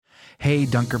Hey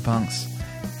Dunkerpunks,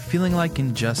 feeling like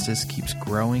injustice keeps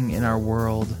growing in our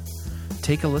world?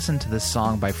 Take a listen to this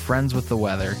song by Friends with the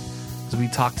Weather as we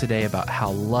talk today about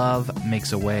how love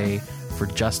makes a way for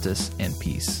justice and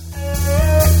peace.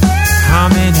 How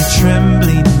many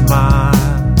trembling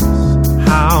miles,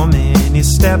 how many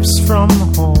steps from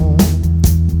home,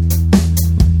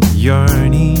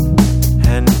 yearning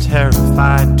and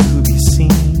terrified to be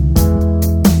seen.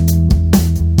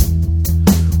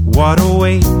 What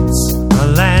awaits a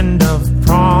land of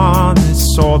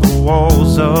promise or the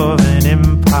walls of an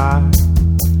empire,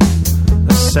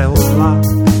 a cell block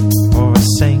or a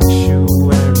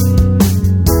sanctuary,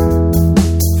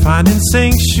 finding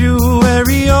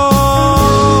sanctuary.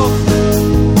 Oh,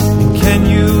 and can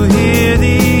you hear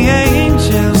the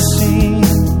angels sing?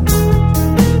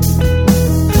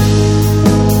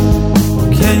 Or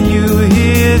can you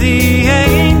hear the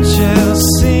angels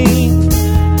sing?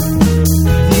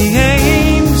 The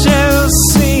angels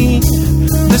sing,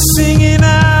 they're singing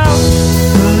out,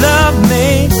 love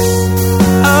makes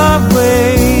a way.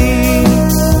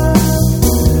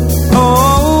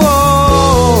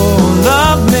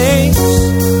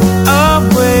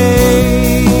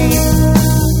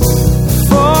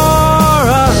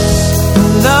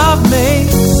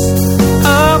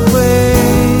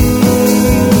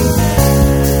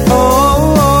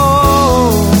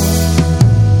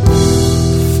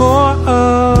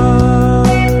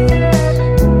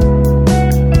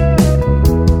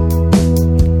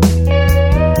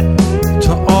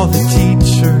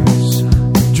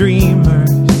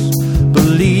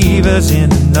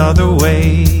 In another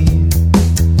way,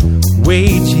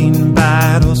 waging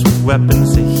battles with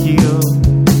weapons that heal,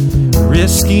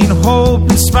 risking hope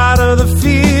in spite of the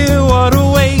fear. What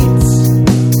awaits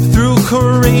through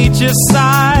courageous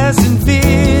eyes and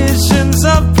visions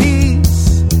of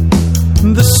peace,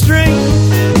 the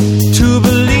strength to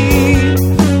believe,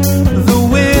 the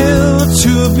will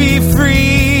to be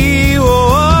free. Oh,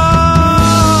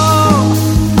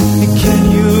 can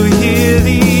you hear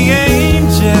the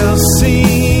angels sing?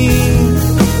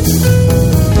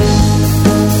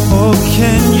 Oh,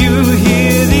 can you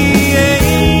hear the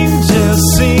angels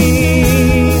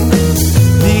sing?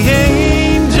 The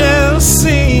angels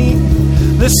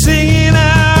sing, they're singing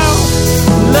out,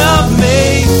 love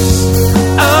makes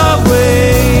a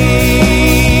way.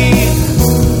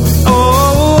 Oh,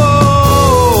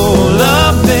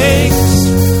 love makes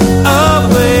a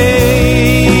way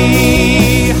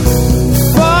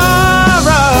for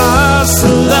us.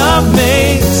 Love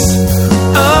makes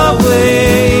a way.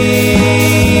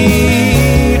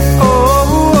 Oh,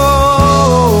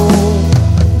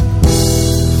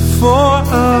 for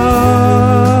us.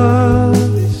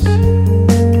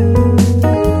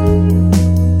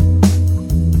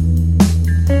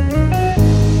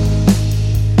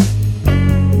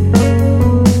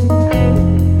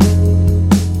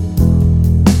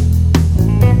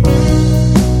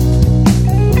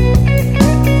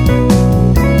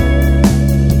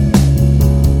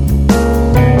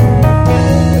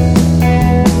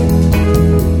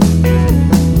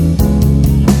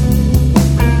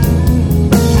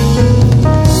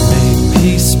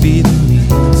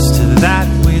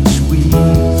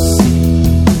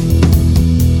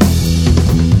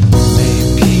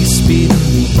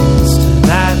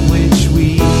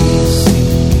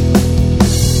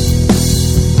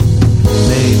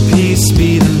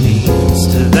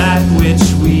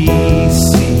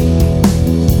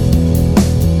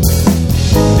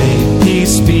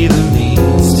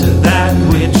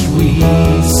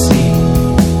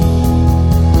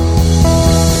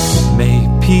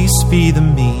 Be the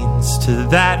means to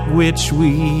that which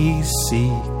we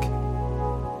seek.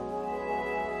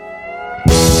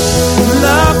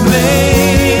 Love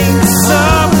makes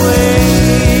a way.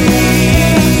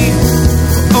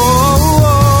 Oh,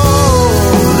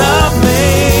 love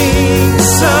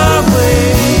makes a way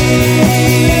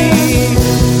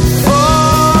for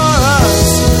us.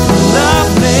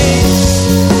 Love makes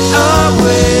a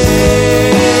way.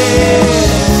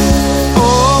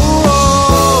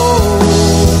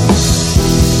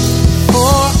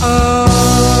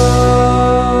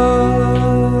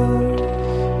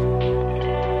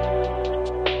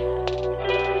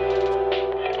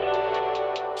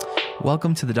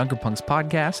 Welcome to the Dunkerpunks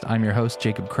podcast. I'm your host,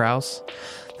 Jacob Kraus.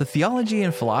 The theology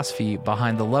and philosophy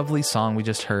behind the lovely song we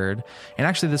just heard, and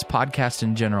actually this podcast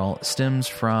in general, stems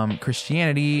from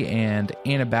Christianity and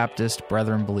Anabaptist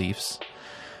Brethren beliefs.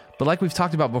 But like we've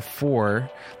talked about before,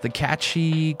 the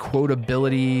catchy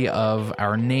quotability of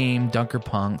our name,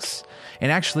 Dunkerpunks,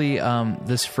 and actually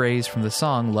this phrase from the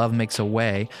song, Love Makes a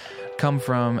Way, come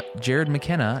from Jared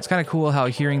McKenna. It's kind of cool how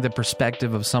hearing the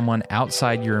perspective of someone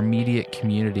outside your immediate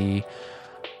community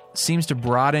seems to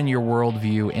broaden your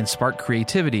worldview and spark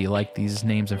creativity like these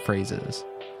names and phrases.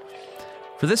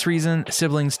 For this reason,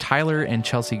 siblings Tyler and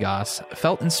Chelsea Goss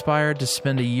felt inspired to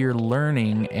spend a year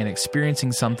learning and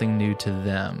experiencing something new to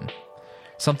them,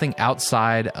 something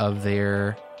outside of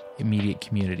their immediate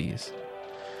communities.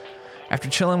 After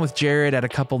chilling with Jared at a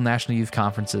couple National Youth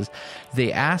Conferences,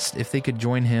 they asked if they could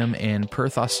join him in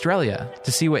Perth, Australia,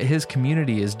 to see what his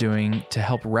community is doing to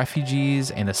help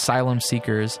refugees and asylum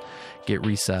seekers get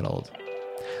resettled.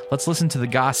 Let's listen to the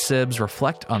Goss Sibs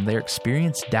reflect on their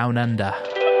experience down under.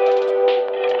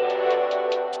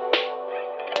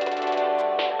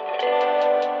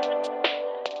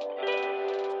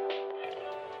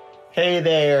 Hey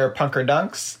there, Punker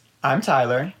Dunks. I'm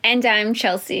Tyler. And I'm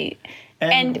Chelsea.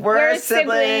 And we're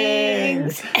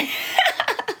siblings!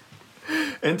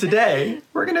 And today,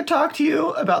 we're going to talk to you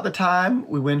about the time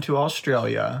we went to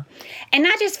Australia. And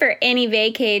not just for any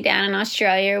vacay down in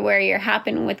Australia where you're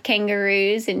hopping with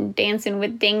kangaroos and dancing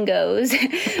with dingoes,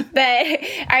 but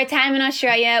our time in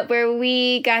Australia where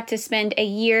we got to spend a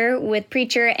year with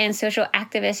preacher and social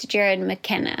activist Jared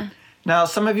McKenna. Now,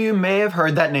 some of you may have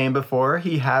heard that name before.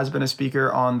 He has been a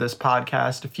speaker on this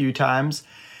podcast a few times,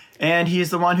 and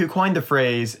he's the one who coined the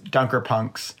phrase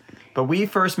Dunkerpunks. But we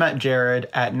first met Jared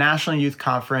at National Youth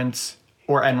Conference,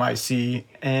 or NYC,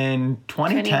 in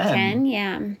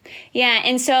 2010. Yeah,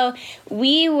 and so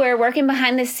we were working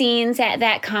behind the scenes at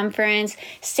that conference,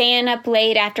 staying up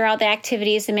late after all the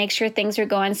activities to make sure things were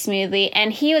going smoothly.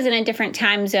 And he was in a different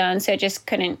time zone, so just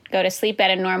couldn't go to sleep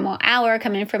at a normal hour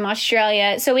coming from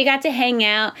Australia. So we got to hang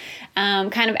out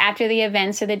kind of after the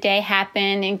events of the day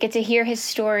happened and got to hear his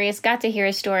stories,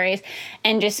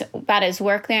 and just about his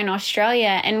work there in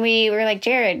Australia. And we were like,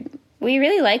 Jared, we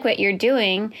really like what you're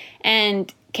doing,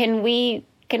 and can we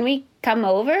come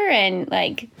over and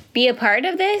like be a part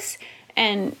of this?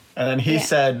 And then he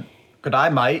said, "Good, I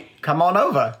might come on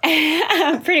over."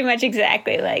 Pretty much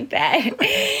exactly like that.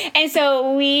 And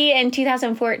so we, in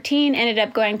 2014, ended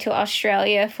up going to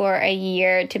Australia for a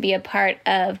year to be a part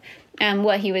of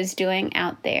what he was doing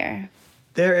out there.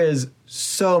 There is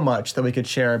so much that we could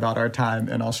share about our time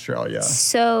in Australia.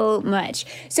 So much.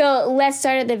 So let's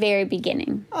start at the very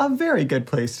beginning. A very good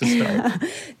place to start.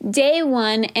 Day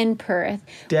one in Perth.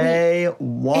 Day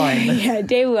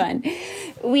one.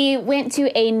 We went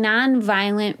to a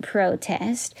nonviolent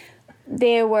protest.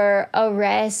 There were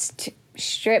arrests,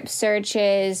 strip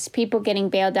searches, people getting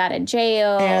bailed out of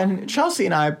jail. And Chelsea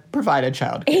and I provided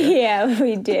childcare. Yeah,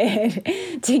 we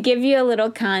did. To give you a little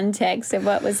context of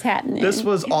what was happening. This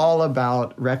was all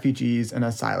about refugees and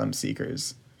asylum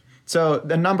seekers. So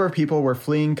a number of people were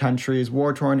fleeing countries,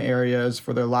 war-torn areas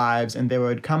for their lives, and they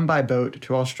would come by boat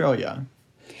to Australia.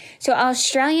 So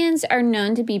Australians are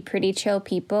known to be pretty chill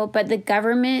people, but the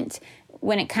government,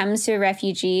 when it comes to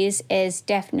refugees, is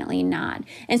definitely not.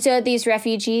 And so these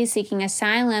refugees seeking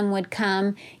asylum would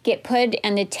come, get put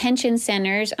in detention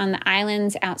centers on the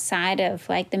islands outside of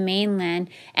like the mainland,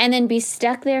 and then be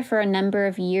stuck there for a number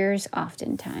of years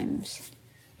oftentimes.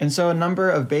 And so a number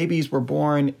of babies were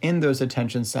born in those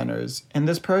detention centers. And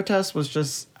this protest was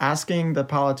just asking the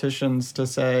politicians to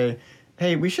say,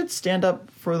 hey, we should stand up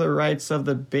for the rights of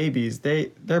the babies.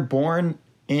 They're born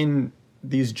in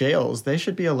these jails. They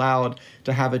should be allowed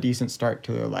to have a decent start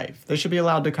to their life. They should be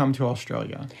allowed to come to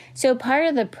Australia. So part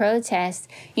of the protest,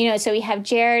 so we have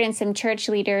Jared and some church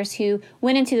leaders who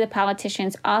went into the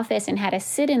politician's office and had a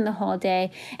sit-in the whole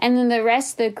day. And then the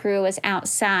rest of the crew was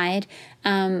outside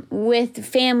with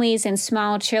families and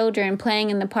small children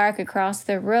playing in the park across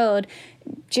the road,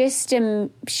 just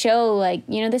to show,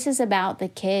 this is about the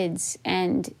kids.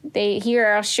 And here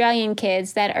are Australian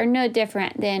kids that are no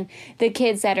different than the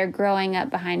kids that are growing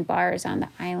up behind bars on the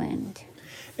island.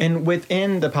 And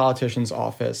within the politician's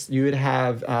office, you would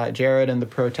have Jared and the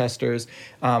protesters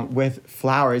with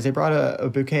flowers. They brought a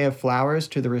bouquet of flowers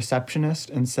to the receptionist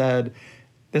and said,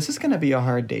 this is going to be a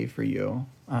hard day for you.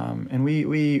 And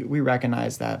we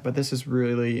recognize that, but this is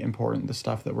really important, the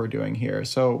stuff that we're doing here.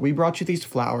 So we brought you these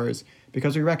flowers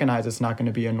because we recognize it's not going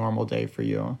to be a normal day for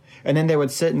you. And then they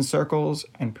would sit in circles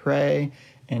and pray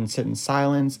and sit in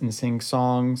silence and sing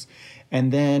songs.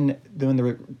 And then when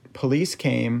the police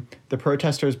came, the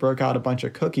protesters broke out a bunch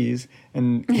of cookies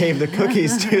and gave the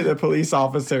cookies to the police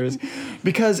officers,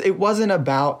 because it wasn't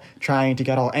about trying to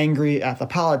get all angry at the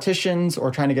politicians or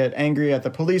trying to get angry at the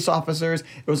police officers.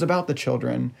 It was about the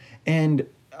children. And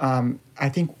I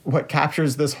think what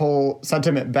captures this whole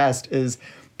sentiment best is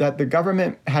that the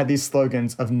government had these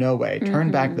slogans of no way,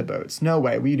 turn back the boats, no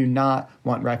way, we do not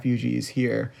want refugees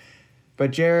here.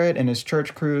 But Jared and his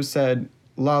church crew said,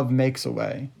 love makes a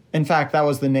way. In fact, that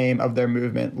was the name of their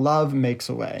movement, Love Makes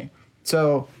a Way.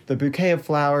 So the bouquet of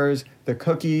flowers, the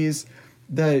cookies,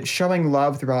 the showing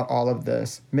love throughout all of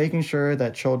this, making sure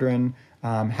that children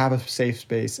have a safe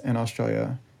space in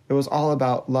Australia. It was all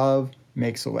about love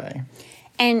makes a way.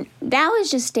 And that was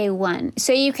just day one.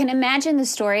 So you can imagine the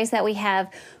stories that we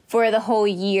have for the whole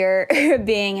year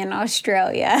being in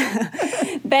Australia.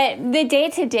 But the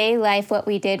day-to-day life, what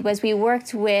we did was we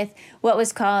worked with what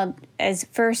was called as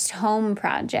First Home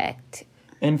Project.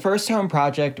 And First Home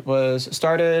Project was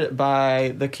started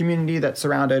by the community that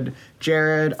surrounded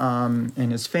Jared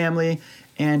and his family.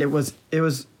 And it was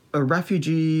a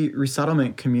refugee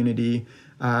resettlement community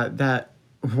that,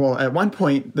 well, at one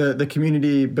point, the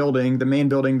community building, the main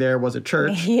building there was a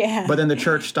church. Yeah. But then the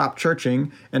church stopped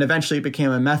churching, and eventually it became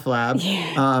a meth lab.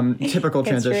 Yeah. Typical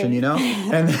transition, right. you know?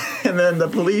 And then the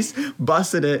police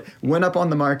busted it, went up on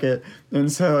the market.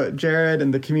 And so Jared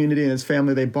and the community and his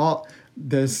family, they bought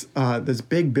this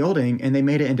big building, and they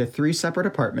made it into 3 separate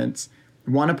apartments.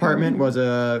 One apartment was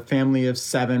a family of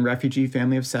 7, refugee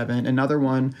family of 7. Another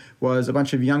one was a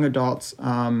bunch of young adults,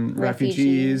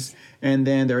 refugees. And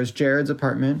then there was Jared's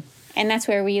apartment. And that's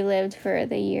where we lived for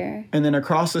the year. And then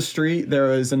across the street, there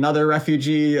was another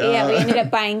refugee. We ended up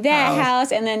buying that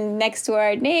house, and then next to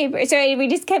our neighbor. So we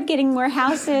just kept getting more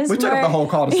houses. We took up the whole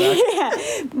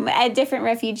cul-de-sac. Different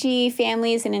refugee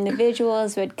families and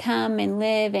individuals would come and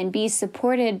live and be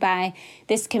supported by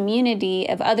this community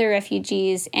of other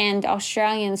refugees and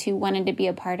Australians who wanted to be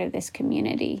a part of this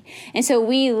community. And so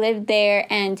we lived there,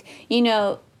 and, you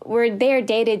know, we're there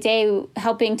day to day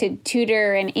helping to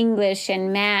tutor in English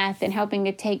and math and helping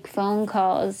to take phone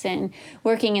calls and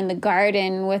working in the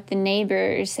garden with the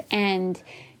neighbors. And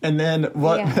then And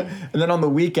then on the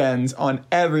weekends, on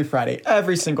every Friday,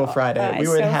 every single Friday, we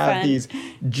would have fun. These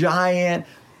giant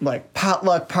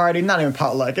potluck party, not even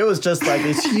potluck. It was just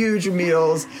these huge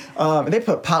meals. They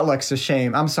put potlucks to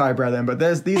shame. I'm sorry, brethren, but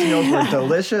these meals were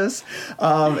delicious.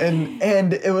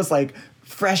 And it was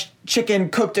fresh chicken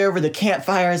cooked over the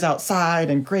campfires outside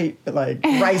and great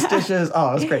rice dishes.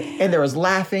 Oh, it was great. And there was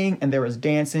laughing and there was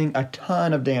dancing, a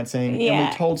ton of dancing. Yeah, and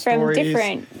we told from stories.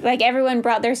 Different, everyone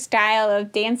brought their style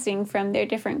of dancing from their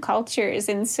different cultures.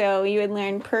 And so you would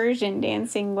learn Persian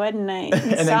dancing one night.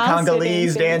 And then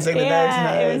Congolese dancing the next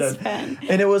night. It was fun.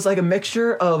 And it was a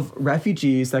mixture of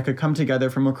refugees that could come together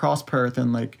from across Perth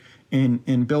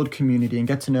and build community and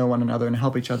get to know one another and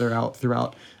help each other out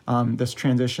throughout this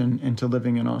transition into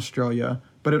living in Australia.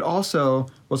 But it also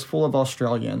was full of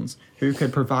Australians who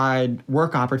could provide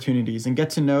work opportunities and get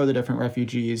to know the different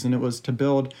refugees. And it was to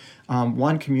build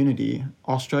one community,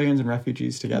 Australians and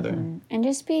refugees together. Mm-hmm. And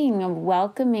just being a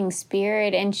welcoming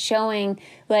spirit and showing,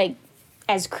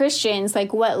 as Christians,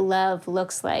 what love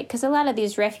looks like. Because a lot of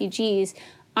these refugees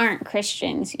aren't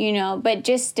Christians, but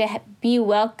just to be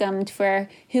welcomed for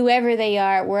whoever they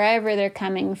are, wherever they're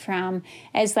coming from,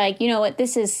 as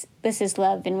this is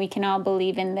love, and we can all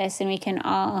believe in this, and we can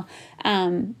all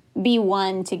be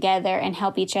one together and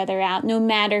help each other out, no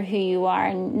matter who you are,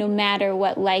 and no matter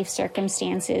what life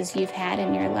circumstances you've had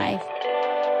in your life.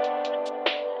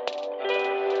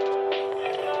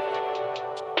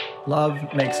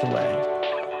 Love makes a way.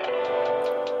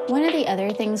 One of the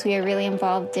other things we were really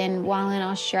involved in while in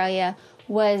Australia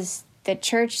was the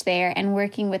church there and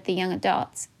working with the young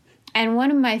adults. And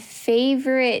one of my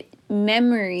favorite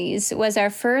memories was our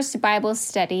first Bible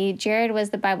study. Jared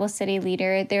was the Bible study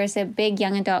leader. There was a big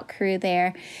young adult crew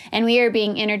there, and we were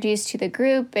being introduced to the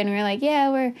group, and we were like,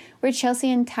 yeah, we're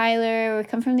Chelsea and Tyler. We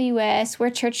come from the U.S. We're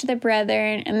Church of the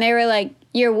Brethren. And they were like,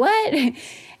 you're what?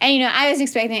 And, I was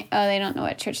expecting, they don't know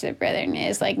what Church of the Brethren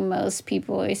is. Most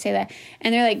people always say that.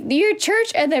 And they're like, you're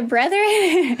Church of the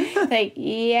Brethren?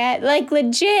 Yeah,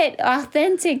 legit,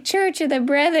 authentic Church of the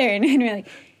Brethren. And we're like,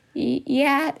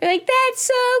 yeah. They're like, that's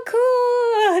so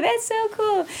cool. That's so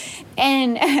cool.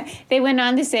 And they went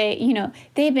on to say,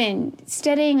 they've been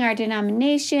studying our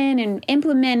denomination and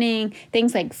implementing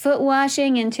things like foot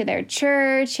washing into their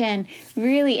church and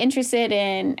really interested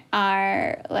in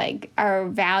our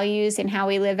values and how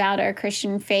we live out our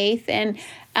Christian faith. And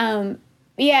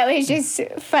it was just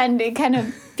fun to kind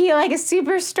of feel like a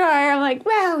superstar. I'm like,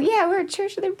 wow, yeah, we're a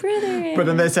Church of the Brethren. But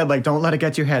then they said, don't let it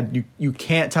get to your head. You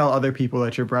can't tell other people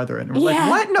that you're brethren. And we're like,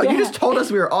 what? No, you just told us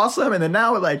we were awesome. And then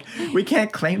now we're we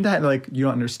can't claim that. And you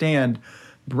don't understand.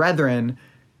 Brethren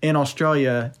in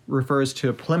Australia refers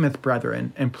to Plymouth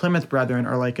Brethren, and Plymouth Brethren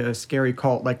are like a scary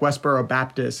cult, like Westboro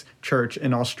Baptist Church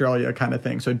in Australia kind of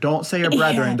thing. So don't say a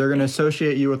brethren. Yeah. They're going to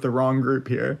associate you with the wrong group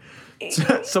here.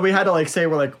 So we had to like say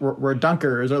we're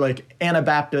Dunkers or like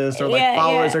Anabaptists or like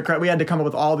followers of Christ. We had to come up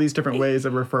with all these different ways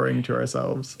of referring to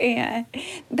ourselves. Yeah.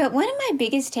 But one of my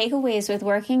biggest takeaways with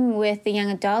working with the young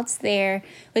adults there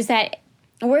was that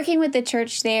working with the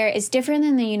church there is different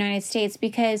than the United States,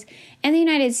 because in the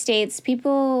United States,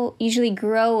 people usually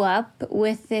grow up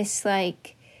with this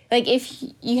like if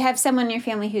you have someone in your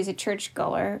family who's a church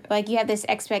goer, like you have this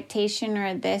expectation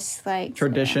or this like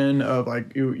tradition of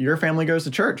like your family goes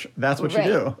to church. That's what you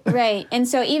do. Right. And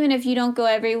so even if you don't go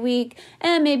every week,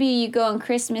 maybe you go on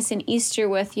Christmas and Easter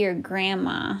with your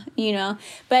grandma, you know.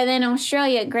 But in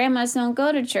Australia, grandmas don't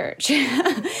go to church.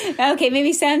 Okay,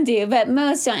 maybe some do, but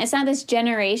most don't. It's not this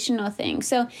generational thing.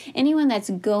 So anyone that's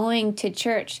going to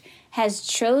church has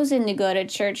chosen to go to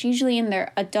church, usually in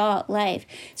their adult life.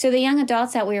 So the young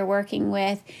adults that we were working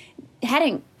with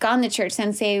hadn't gone to church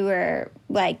since they were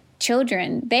like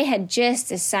children. They had just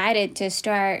decided to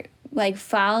start like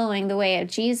following the way of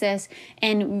Jesus,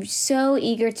 and so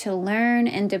eager to learn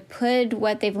and to put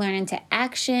what they've learned into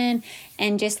action,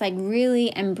 and just like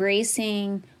really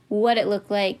embracing what it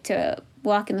looked like to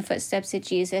walk in the footsteps of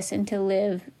Jesus and to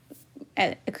live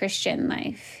a Christian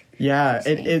life. Yeah,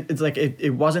 it's like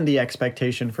it wasn't the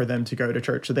expectation for them to go to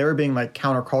church. So they were being like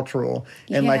countercultural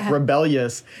and like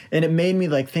rebellious. And it made me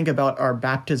like think about our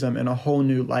baptism in a whole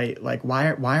new light. Like why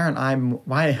aren't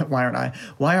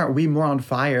we more on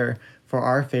fire for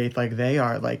our faith like they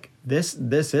are? Like this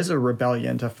is a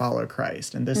rebellion to follow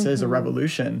Christ, and this is a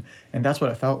revolution, and that's what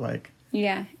it felt like.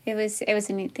 Yeah, it was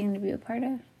a neat thing to be a part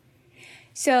of.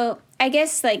 So I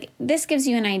guess like this gives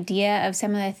you an idea of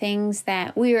some of the things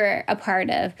that we were a part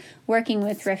of, working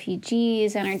with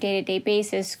refugees on our day-to-day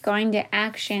basis, going to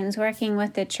actions, working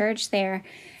with the church there.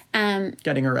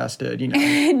 Getting arrested, you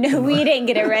know. No, we didn't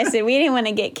get arrested. We didn't want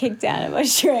to get kicked out of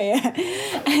Australia.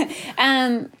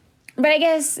 But I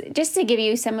guess just to give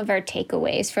you some of our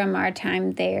takeaways from our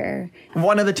time there.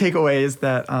 One of the takeaways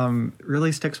that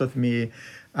really sticks with me,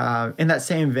 in that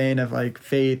same vein of like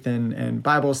faith and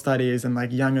Bible studies and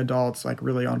like young adults like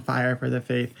really on fire for the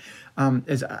faith,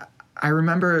 is I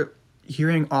remember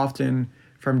hearing often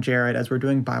from Jared as we're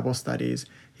doing Bible studies,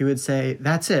 he would say,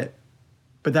 "That's it,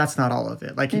 but that's not all of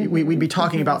it." Like we'd be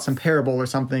talking about some parable or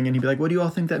something, and he'd be like, "What do you all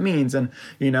think that means?" And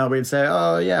you know, we'd say,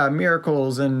 "Oh yeah,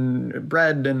 miracles and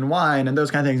bread and wine and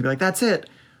those kind of things." He'd be like, "That's it,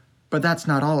 but that's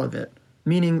not all of it."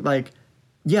 Meaning like,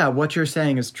 yeah, what you're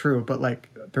saying is true, but like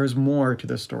there's more to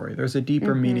the story. There's a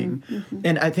deeper meaning.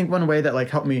 And I think one way that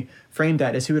like helped me frame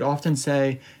that is he would often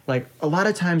say, like, a lot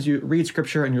of times you read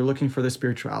scripture and you're looking for the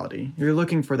spirituality. You're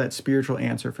looking for that spiritual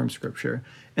answer from scripture.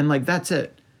 And like, that's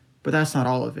it. But that's not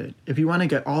all of it. If you want to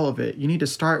get all of it, you need to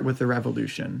start with the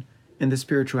revolution, and the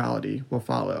spirituality will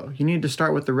follow. You need to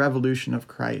start with the revolution of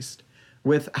Christ,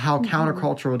 with how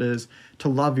countercultural it is to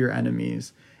love your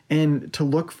enemies and to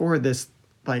look for this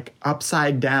like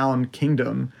upside down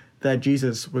kingdom that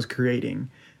Jesus was creating.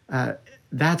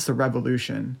 That's the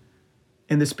revolution.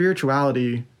 And the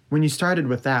spirituality, when you started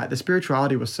with that, the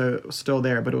spirituality was still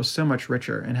there, but it was so much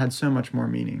richer and had so much more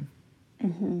meaning.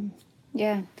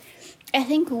 Yeah. I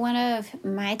think one of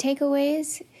my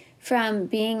takeaways from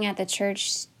being at the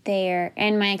church there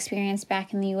and my experience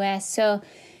back in the U.S. So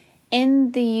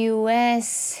in the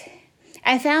U.S.,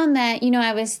 I found that, you know,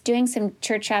 I was doing some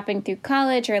church shopping through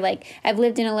college, or like I've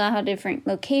lived in a lot of different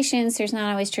locations. There's not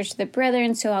always Church of the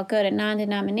Brethren, so I'll go to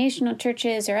non-denominational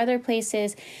churches or other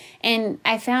places. And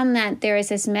I found that there is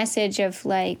this message of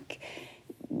like,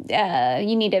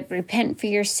 you need to repent for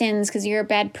your sins because you're a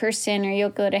bad person or you'll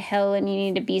go to hell and you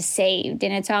need to be saved.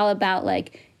 And it's all about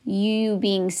like you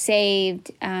being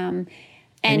saved,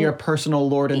 and your personal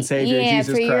Lord and Savior,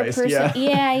 Jesus Christ.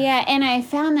 Yeah. And I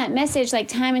found that message like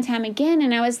time and time again.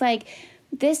 And I was like,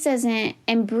 this doesn't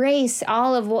embrace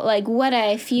all of what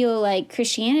I feel like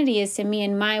Christianity is to me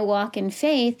in my walk in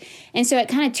faith. And so it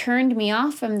kind of turned me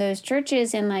off from those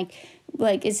churches and like,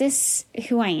 is this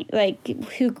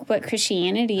what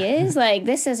Christianity is? Like,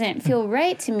 this doesn't feel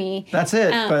right to me. That's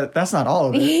it, but that's not all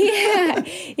of it.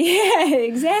 Yeah,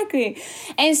 exactly.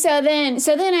 And so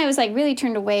then I was like really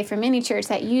turned away from any church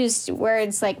that used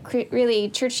words like really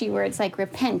churchy words like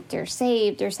repent or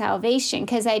saved or salvation,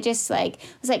 because I just like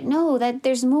was like, no, that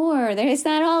there's more. There's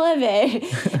not all of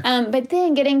it. But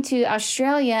then getting to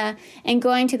Australia and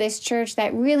going to this church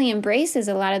that really embraces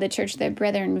a lot of the Church of the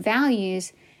Brethren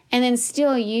values, and then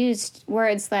still used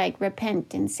words like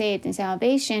repent and saved and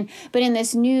salvation, but in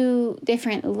this new,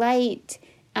 different light,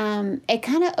 it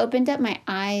kind of opened up my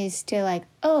eyes to like,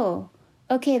 oh,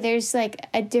 okay, there's like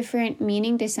a different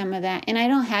meaning to some of that. And I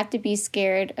don't have to be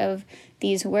scared of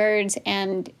these words.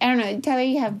 And I don't know, Tyler,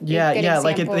 you have good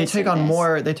like they examples took of on this.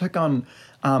 more, they took on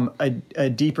a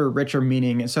deeper, richer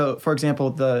meaning. So, for example,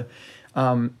 the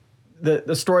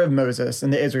story of Moses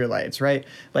and the Israelites, right?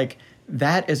 Like,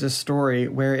 that is a story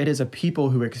where it is a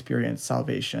people who experience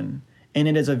salvation. And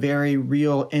it is a very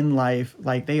real in life,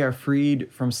 like they are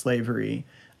freed from slavery.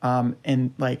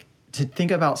 And like to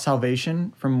think about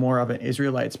salvation from more of an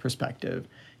Israelite's perspective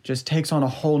just takes on a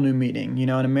whole new meaning. You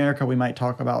know, in America, we might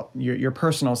talk about your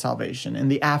personal salvation and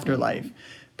the afterlife.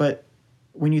 But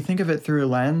when you think of it through a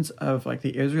lens of like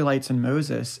the Israelites and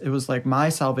Moses, it was like my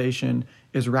salvation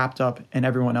is wrapped up in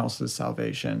everyone else's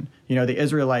salvation. You know, the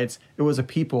Israelites, it was a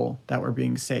people that were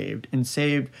being saved and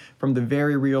saved from the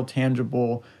very real,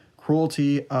 tangible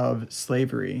cruelty of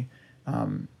slavery.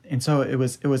 And so it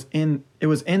was in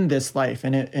this life,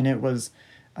 and it was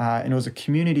a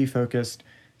community focused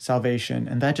salvation,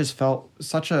 and that just felt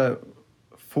such a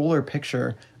fuller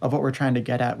picture of what we're trying to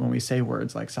get at when we say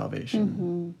words like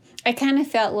salvation. I kind of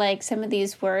felt like some of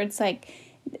these words, like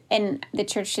in the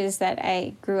churches that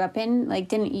I grew up in, like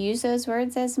didn't use those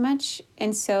words as much,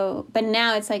 and so, but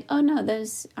now it's like, oh no,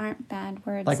 those aren't bad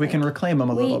words. Like we can reclaim them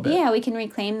a little bit. Yeah, we can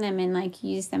reclaim them and like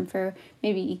use them for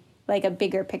maybe like a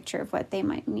bigger picture of what they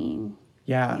might mean.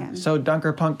 Yeah. So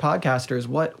Dunker Punk podcasters,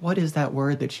 what is that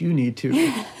word that you need to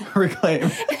reclaim?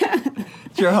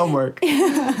 It's your homework.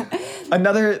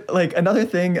 Another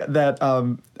thing that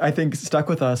I think stuck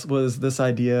with us was this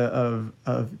idea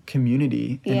of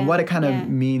community and what it kind of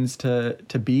means to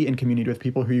be in community with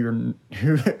people who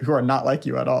are not like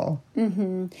you at all.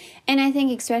 Mm-hmm. And I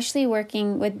think especially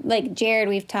working with like Jared,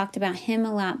 we've talked about him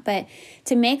a lot, but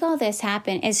to make all this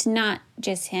happen, it's not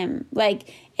just him.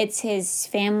 Like it's his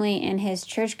family and his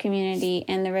church community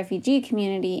and the refugee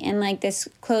community and like this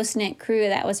close-knit crew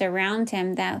that was around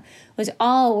him that was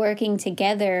all working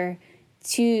together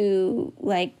to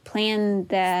like plan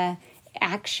the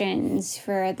actions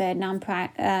for the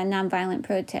nonviolent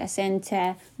protests and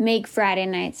to make Friday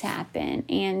nights happen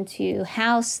and to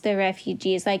house the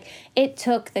refugees. Like it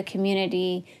took the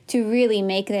community to really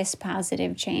make this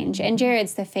positive change. And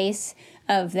Jared's the face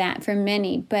of that for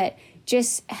many, but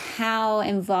just how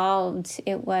involved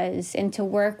it was and to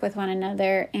work with one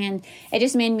another. And it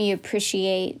just made me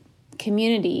appreciate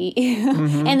community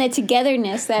and the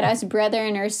togetherness that us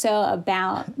brethren are so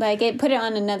about. Like it put it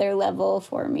on another level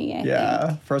for me, I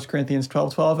think. 1 Corinthians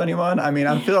 12:12, anyone? I mean,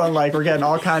 I'm feeling like we're getting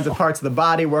all kinds of parts of the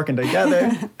body working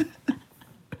together.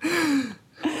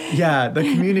 Yeah, the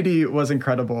community was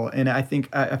incredible. And I think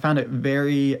I found it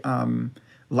very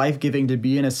life-giving to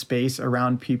be in a space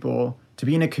around people, to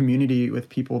be in a community with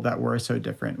people that were so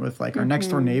different, with like our next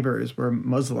door neighbors were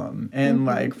Muslim and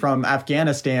like from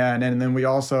Afghanistan. And then we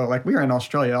also, like we were in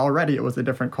Australia already, it was a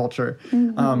different culture.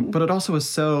 But it also was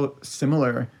so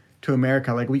similar to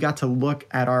America. Like we got to look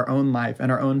at our own life and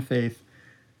our own faith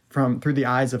through the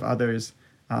eyes of others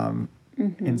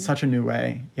in such a new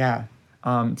way. Yeah.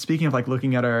 Speaking of like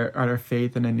looking at our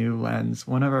faith in a new lens,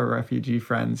 one of our refugee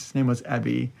friends, his name was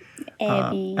Ebby.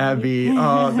 Ebby.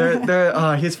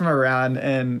 Oh, he's from Iran,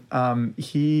 and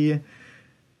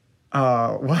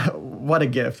what a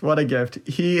gift! What a gift!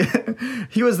 He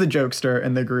was the jokester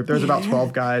in the group. There was about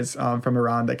 12 guys from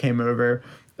Iran that came over.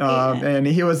 And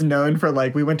he was known for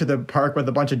like, we went to the park with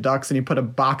a bunch of ducks and he put a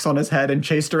box on his head and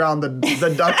chased around the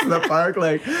ducks in the park.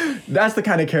 Like that's the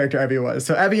kind of character Ebby was.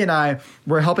 So Ebby and I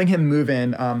were helping him move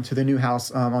in to the new house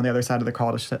on the other side of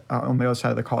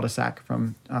the cul-de-sac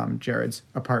from Jared's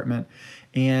apartment.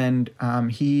 And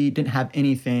he didn't have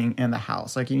anything in the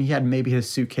house. Like he had maybe his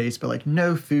suitcase, but like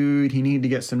no food. He needed to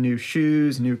get some new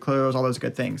shoes, new clothes, all those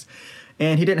good things.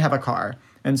 And he didn't have a car.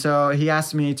 And so he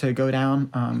asked me to go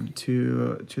down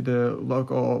to the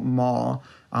local mall.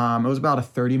 It was about a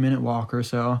 30-minute walk or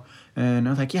so. And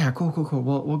I was like, yeah, cool.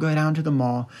 We'll go down to the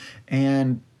mall.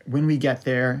 And when we get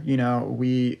there, you know,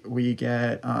 we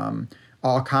get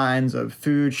all kinds of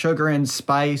food, sugar and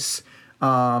spice,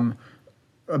 a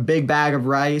big bag of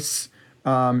rice,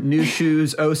 new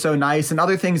shoes, oh so nice, and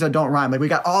other things that don't rhyme. Like we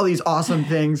got all these awesome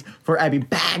things for Abby,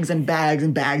 bags and bags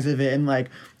and bags of it. And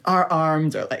like our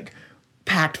arms are like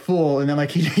packed full, and then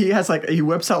like he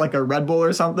whips out like a Red Bull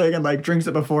or something and like drinks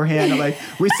it beforehand, and like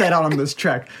we set out on this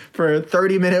trek for a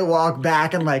 30-minute walk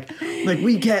back, and like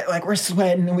we get like we're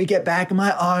sweating and we get back and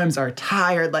my arms are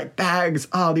tired, like bags,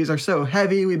 oh these are so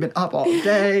heavy, we've been up all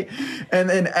day. And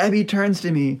then Ebby turns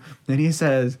to me and he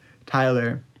says,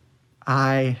 Tyler,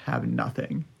 I have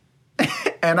nothing.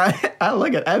 And I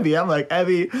look at Ebby, I'm like,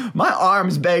 Ebby, my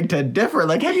arms beg to differ,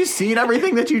 like have you seen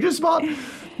everything that you just bought? And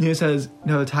he says,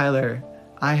 no, Tyler,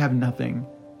 I have nothing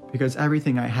because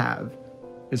everything I have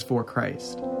is for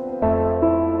Christ.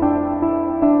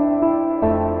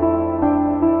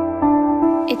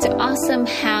 It's awesome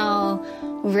how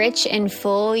rich and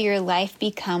full your life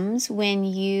becomes when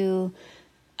you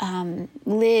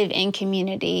live in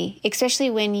community,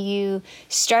 especially when you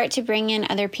start to bring in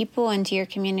other people into your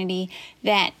community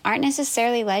that aren't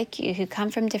necessarily like you, who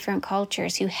come from different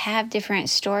cultures, who have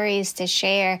different stories to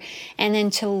share, and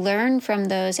then to learn from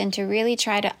those and to really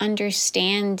try to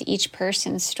understand each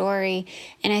person's story.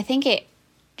 And I think it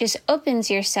just opens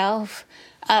yourself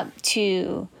up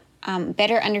to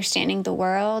better understanding the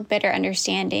world, better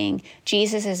understanding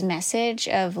Jesus's message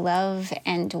of love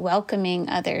and welcoming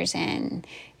others in.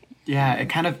 Yeah, it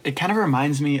kind of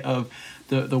reminds me of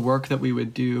the work that we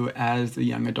would do as the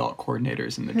young adult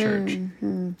coordinators in the church.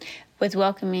 With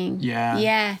welcoming. Yeah.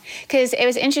 Yeah. Because it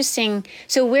was interesting.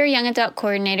 So we're young adult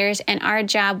coordinators, and our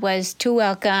job was to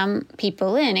welcome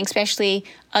people in, especially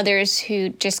others who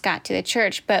just got to the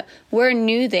church. But we're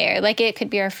new there. Like, it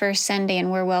could be our first Sunday,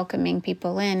 and we're welcoming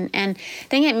people in. And I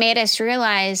think it made us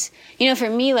realize, for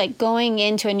me, like, going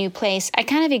into a new place, I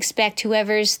kind of expect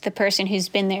whoever's the person who's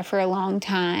been there for a long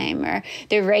time or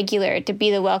the regular to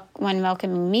be the one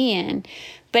welcoming me in.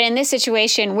 But in this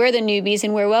situation, we're the newbies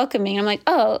and we're welcoming. I'm like,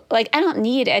 I don't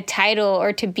need a title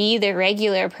or to be the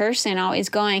regular person always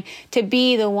going, to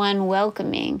be the one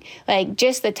welcoming. Like,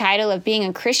 just the title of being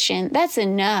a Christian, that's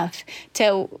enough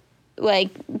to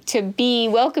be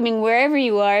welcoming wherever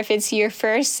you are. If it's your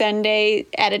first Sunday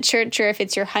at a church, or if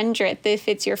it's your 100th, if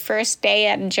it's your first day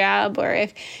at a job, or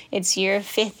if it's your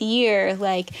 5th year,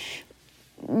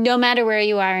 no matter where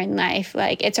you are in life,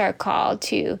 it's our call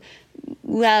to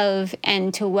love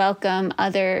and to welcome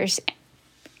others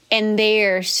and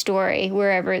their story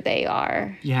wherever they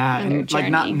are. Yeah, and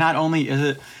not only is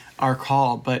it our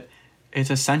call, but it's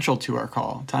essential to our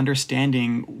call, to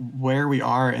understanding where we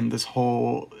are in this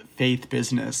whole faith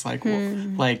business. Like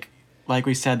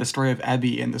we said, the story of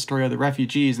Ebby and the story of the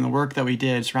refugees and the work that we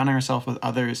did surrounding ourselves with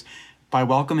others, by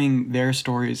welcoming their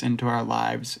stories into our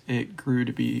lives,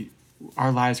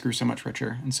 our lives grew so much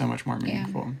richer and so much more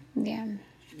meaningful. Yeah.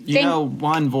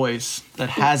 One voice that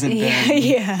hasn't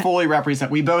been fully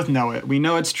represented. We both know it. We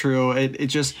know it's true. It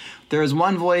just, there is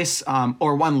one voice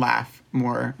or one laugh,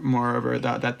 moreover,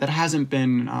 that hasn't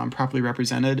been properly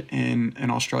represented in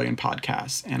an Australian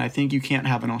podcast. And I think you can't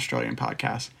have an Australian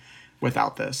podcast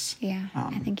without this. Yeah,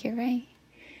 I think you're right.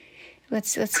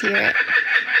 Let's hear it.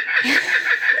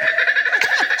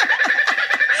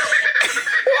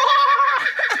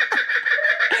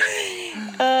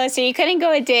 So you couldn't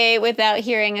go a day without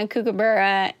hearing a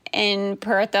kookaburra in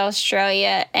Perth,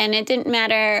 Australia, and it didn't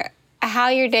matter how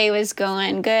your day was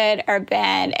going, good or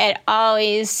bad, it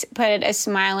always put a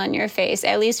smile on your face,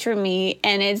 at least for me,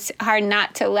 and it's hard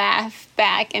not to laugh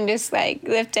back and just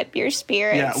lift up your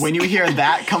spirits. Yeah, when you hear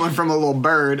that coming from a little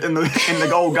bird in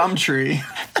the old gum tree.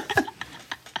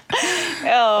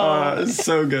 It's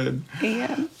so good.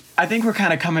 Yeah. I think we're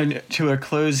kind of coming to a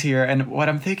close here, and what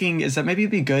I'm thinking is that maybe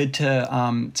it'd be good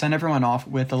to send everyone off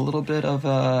with a little bit of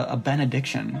a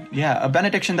benediction. Yeah, a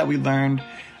benediction that we learned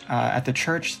at the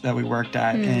church that we worked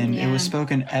at, and it was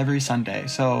spoken every Sunday.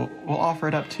 So we'll offer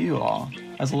it up to you all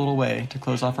as a little way to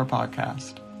close off our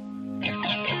podcast.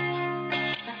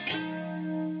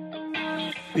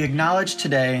 We acknowledge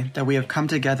today that we have come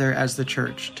together as the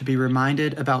church to be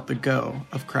reminded about the go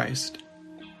of Christ.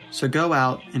 So go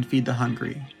out and feed the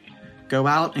hungry. Go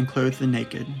out and clothe the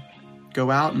naked.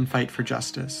 Go out and fight for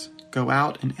justice. Go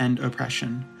out and end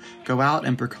oppression. Go out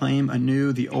and proclaim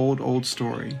anew the old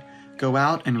story. Go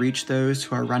out and reach those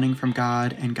who are running from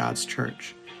God and God's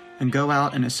church. And go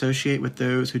out and associate with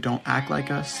those who don't act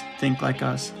like us, think like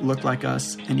us, look like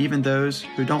us, and even those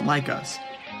who don't like us.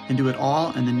 And do it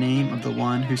all in the name of the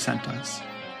one who sent us,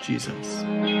 Jesus.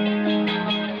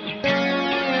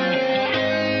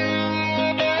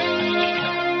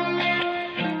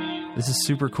 This is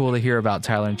super cool to hear about,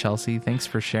 Tyler and Chelsea. Thanks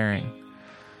for sharing.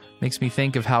 Makes me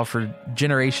think of how for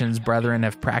generations, brethren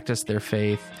have practiced their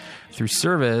faith through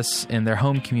service in their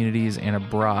home communities and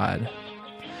abroad.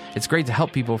 It's great to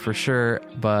help people for sure,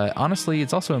 but honestly,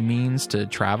 it's also a means to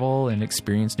travel and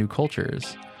experience new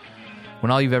cultures.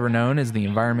 When all you've ever known is the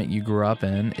environment you grew up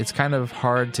in, it's kind of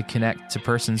hard to connect to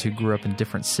persons who grew up in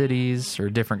different cities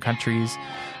or different countries,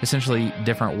 essentially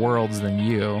different worlds than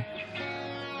you.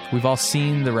 We've all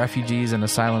seen the refugees and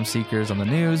asylum seekers on the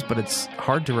news, but it's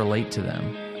hard to relate to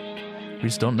them. We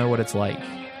just don't know what it's like.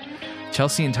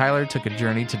 Chelsea and Tyler took a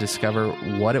journey to discover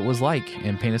what it was like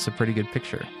and paint us a pretty good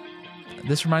picture.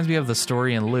 This reminds me of the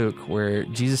story in Luke where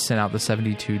Jesus sent out the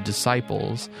 72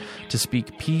 disciples to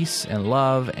speak peace and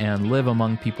love and live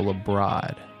among people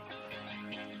abroad.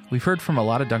 We've heard from a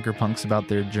lot of Dunker Punks about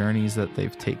their journeys that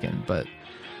they've taken, but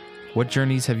what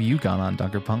journeys have you gone on,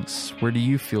 Dunker Punks? Where do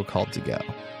you feel called to go?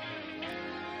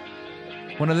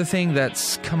 One other thing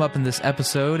that's come up in this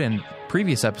episode and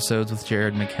previous episodes with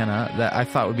Jared McKenna that I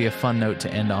thought would be a fun note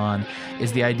to end on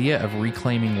is the idea of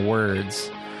reclaiming words.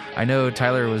 I know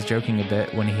Tyler was joking a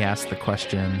bit when he asked the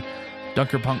question,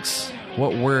 Dunker Punks,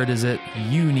 what word is it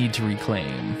you need to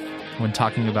reclaim? When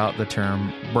talking about the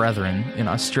term brethren in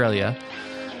Australia.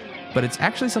 But it's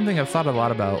actually something I've thought a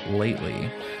lot about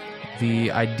lately. The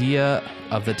idea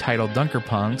of the title Dunker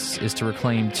Punks is to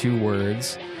reclaim two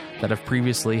words that have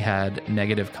previously had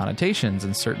negative connotations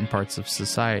in certain parts of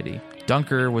society.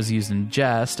 Dunker was used in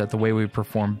jest at the way we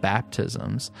perform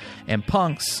baptisms, and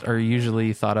punks are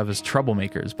usually thought of as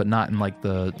troublemakers, but not in like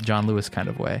the John Lewis kind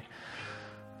of way.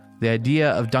 The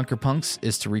idea of Dunker Punks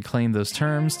is to reclaim those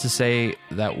terms, to say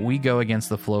that we go against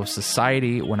the flow of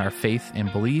society when our faith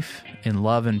and belief in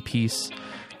love and peace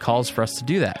calls for us to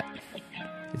do that.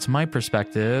 It's my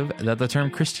perspective that the term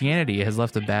Christianity has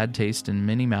left a bad taste in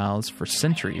many mouths for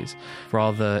centuries, for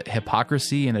all the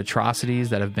hypocrisy and atrocities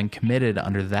that have been committed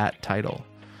under that title.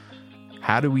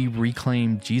 How do we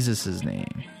reclaim Jesus'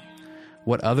 name?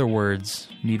 What other words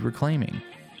need reclaiming?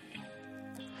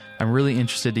 I'm really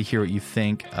interested to hear what you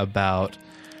think about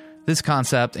this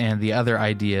concept and the other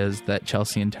ideas that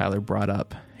Chelsea and Tyler brought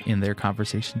up in their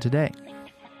conversation today.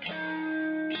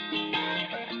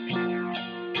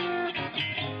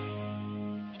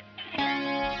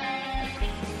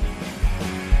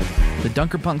 The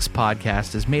Dunker Punks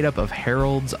podcast is made up of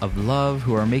heralds of love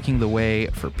who are making the way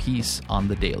for peace on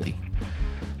the daily.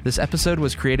 This episode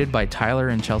was created by Tyler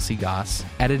and Chelsea Goss,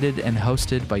 edited and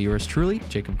hosted by yours truly,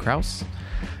 Jacob Kraus.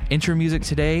 Intro music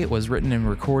today was written and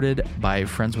recorded by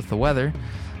Friends with the Weather,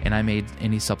 and I made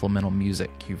any supplemental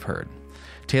music you've heard.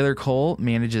 Taylor Cole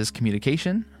manages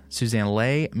communication, Suzanne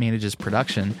Lay manages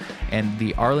production, and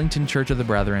the Arlington Church of the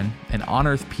Brethren and On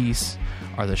Earth Peace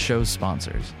are the show's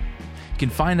sponsors. You can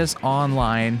find us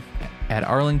online at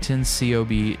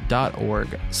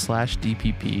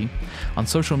arlingtoncob.org/DPP, on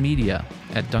social media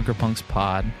at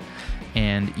DunkerPunksPod,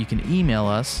 and you can email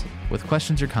us with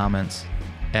questions or comments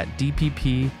at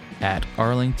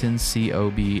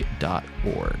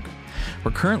dpp@arlingtoncob.org.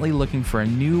 We're currently looking for a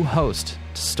new host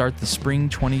to start the spring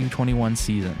 2021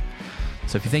 season.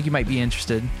 So if you think you might be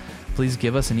interested, please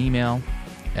give us an email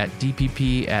at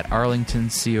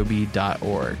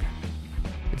dpp@arlingtoncob.org.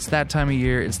 It's that time of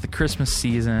year. It's the Christmas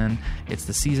season. It's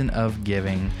the season of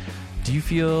giving. Do you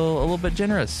feel a little bit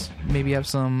generous? Maybe have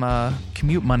some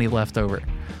commute money left over.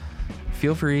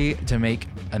 Feel free to make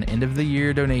an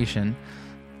end-of-the-year donation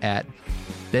at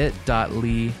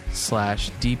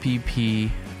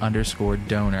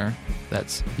bit.ly/DPP_donor.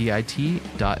 That's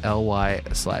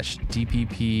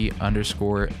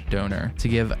bit.ly/DPP_donor to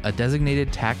give a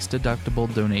designated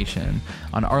tax-deductible donation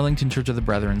on Arlington Church of the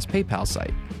Brethren's PayPal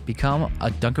site. Become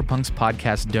a Dunker Punks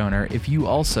podcast donor if you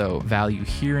also value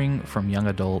hearing from young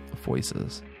adult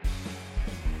voices.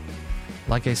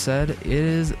 Like I said, it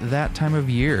is that time of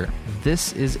year.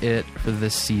 This is it for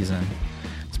this season.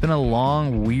 It's been a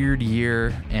long, weird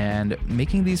year, and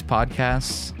making these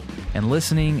podcasts and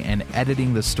listening and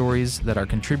editing the stories that our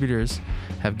contributors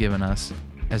have given us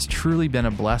has truly been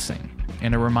a blessing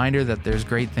and a reminder that there's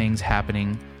great things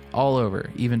happening all over,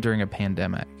 even during a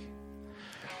pandemic.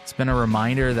 It's been a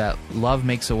reminder that love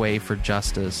makes a way for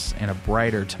justice and a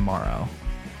brighter tomorrow.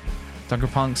 Dunker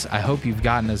Punks, I hope you've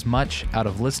gotten as much out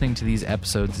of listening to these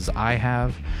episodes as I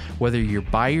have. Whether you're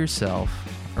by yourself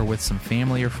or with some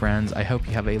family or friends, I hope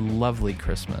you have a lovely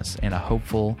Christmas and a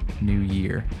hopeful new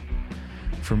year.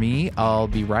 For me, I'll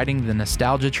be riding the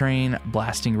nostalgia train,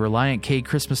 blasting Reliant K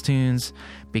Christmas tunes,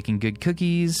 baking good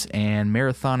cookies, and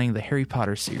marathoning the Harry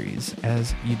Potter series,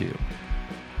 as you do.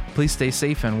 Please stay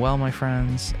safe and well, my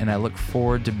friends, and I look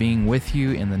forward to being with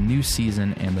you in the new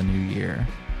season and the new year.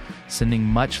 Sending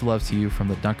much love to you from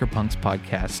the Dunker Punks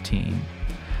podcast team.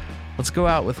 Let's go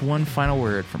out with one final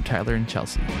word from Tyler and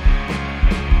Chelsea.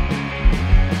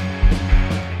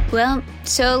 Well,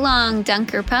 so long,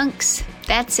 Dunker Punks.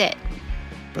 That's it.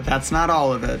 But that's not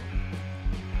all of it.